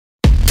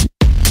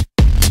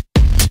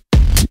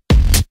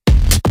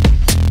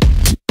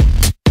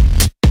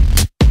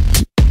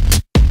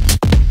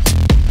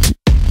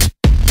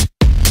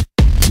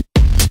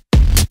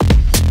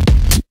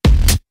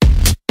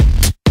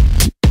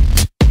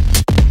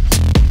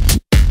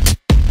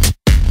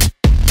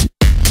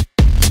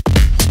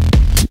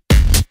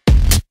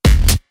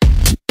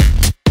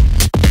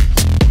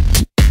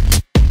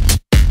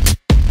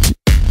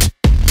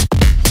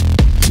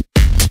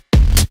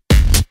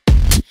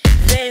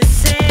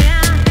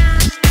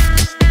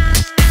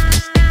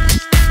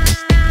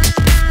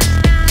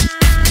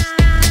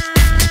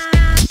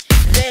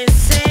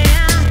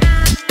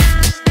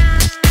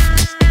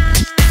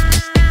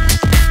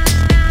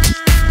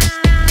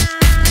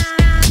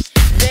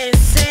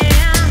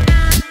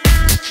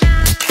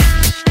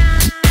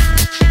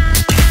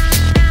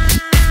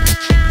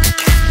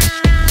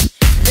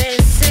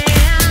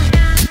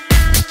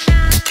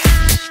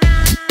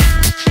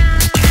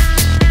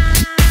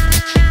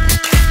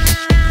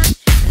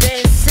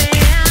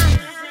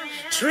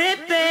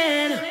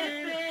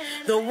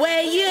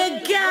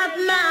got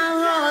my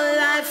whole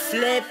life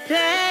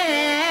flipping.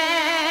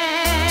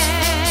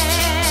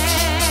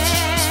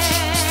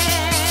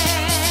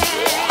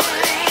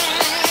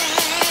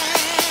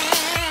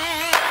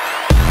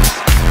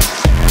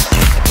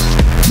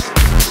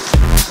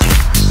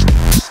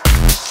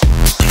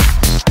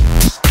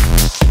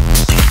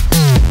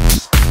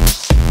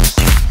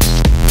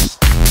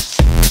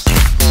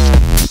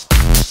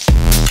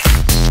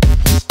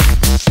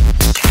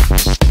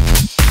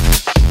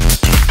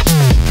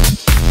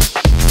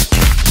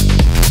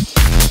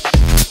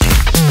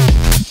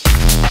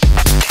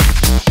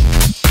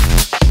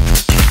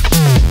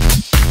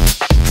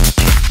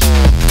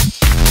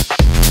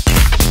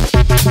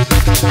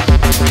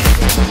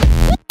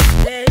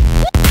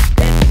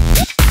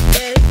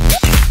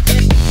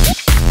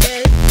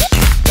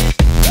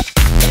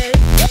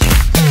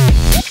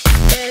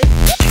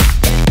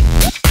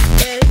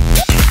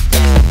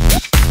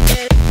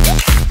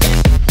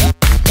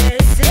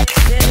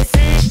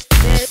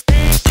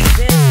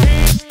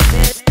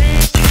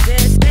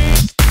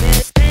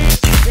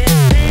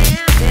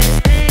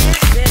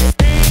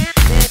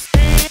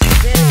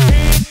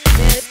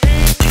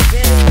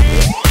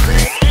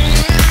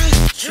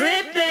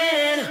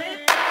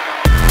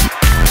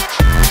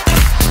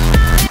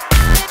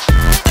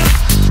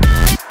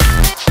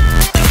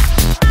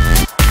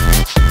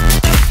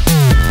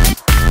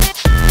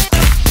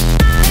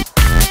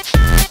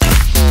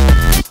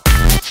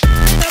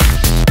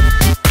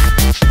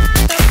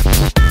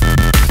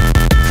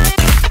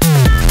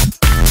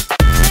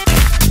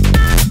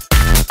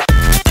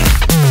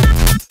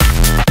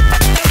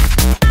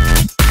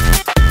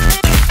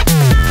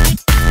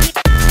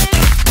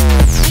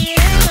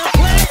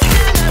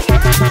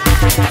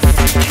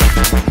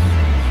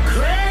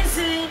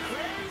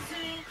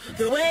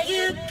 The way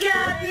you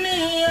got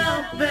me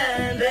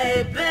open,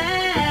 baby.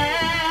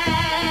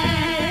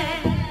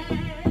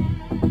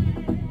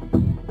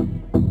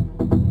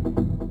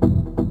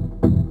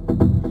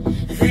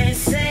 They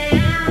say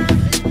I'm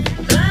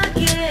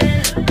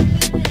bugging,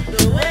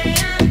 the way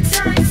I'm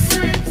tight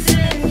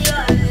in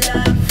your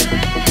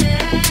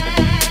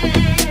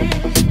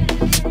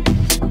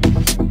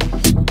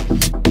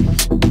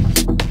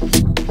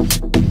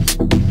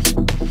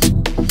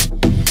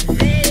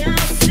They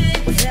all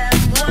sit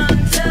and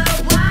wonder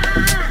why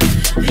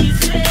these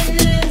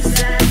feelings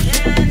I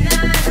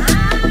cannot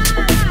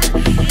hide.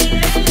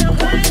 It ain't a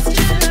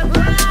question of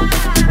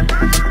pride.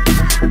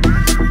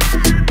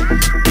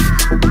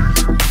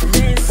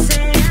 They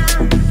say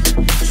I'm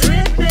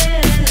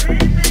tripping,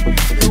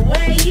 the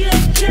way you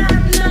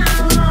got my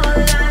whole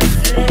life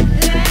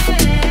flipping.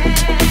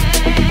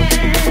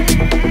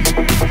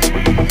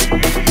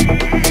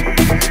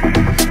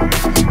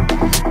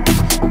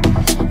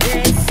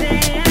 They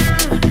say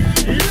I'm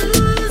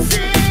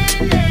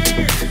losing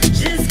it,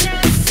 just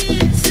can't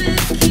seem to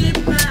keep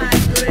my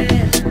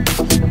grip,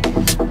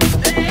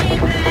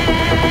 baby.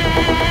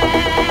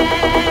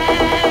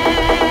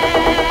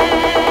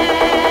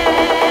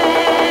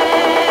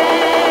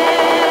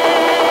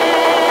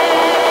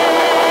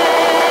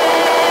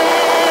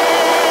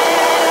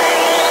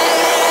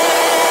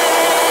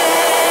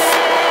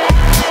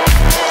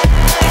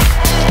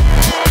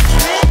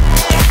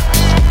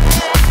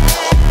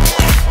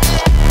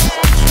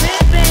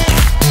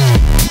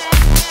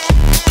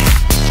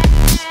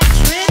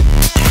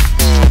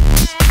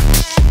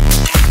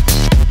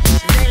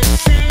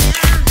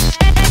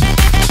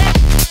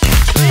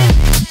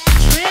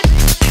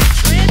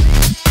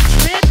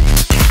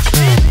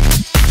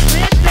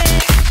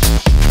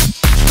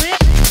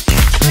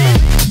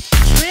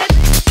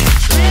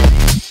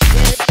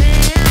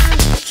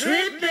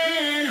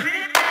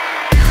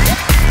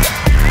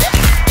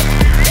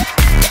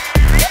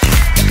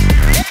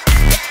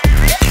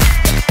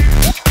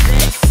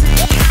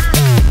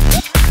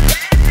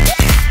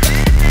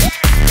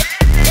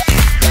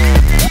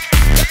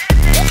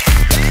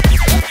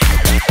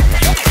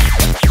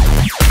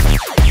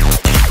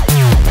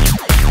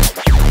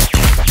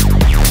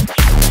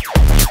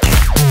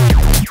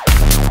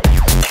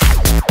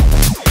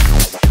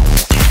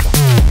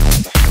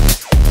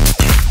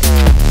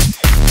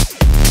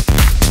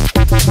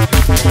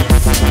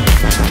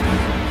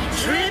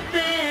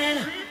 Tripping,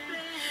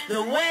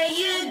 the way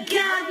you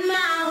got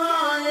my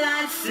whole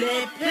life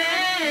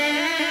flipping.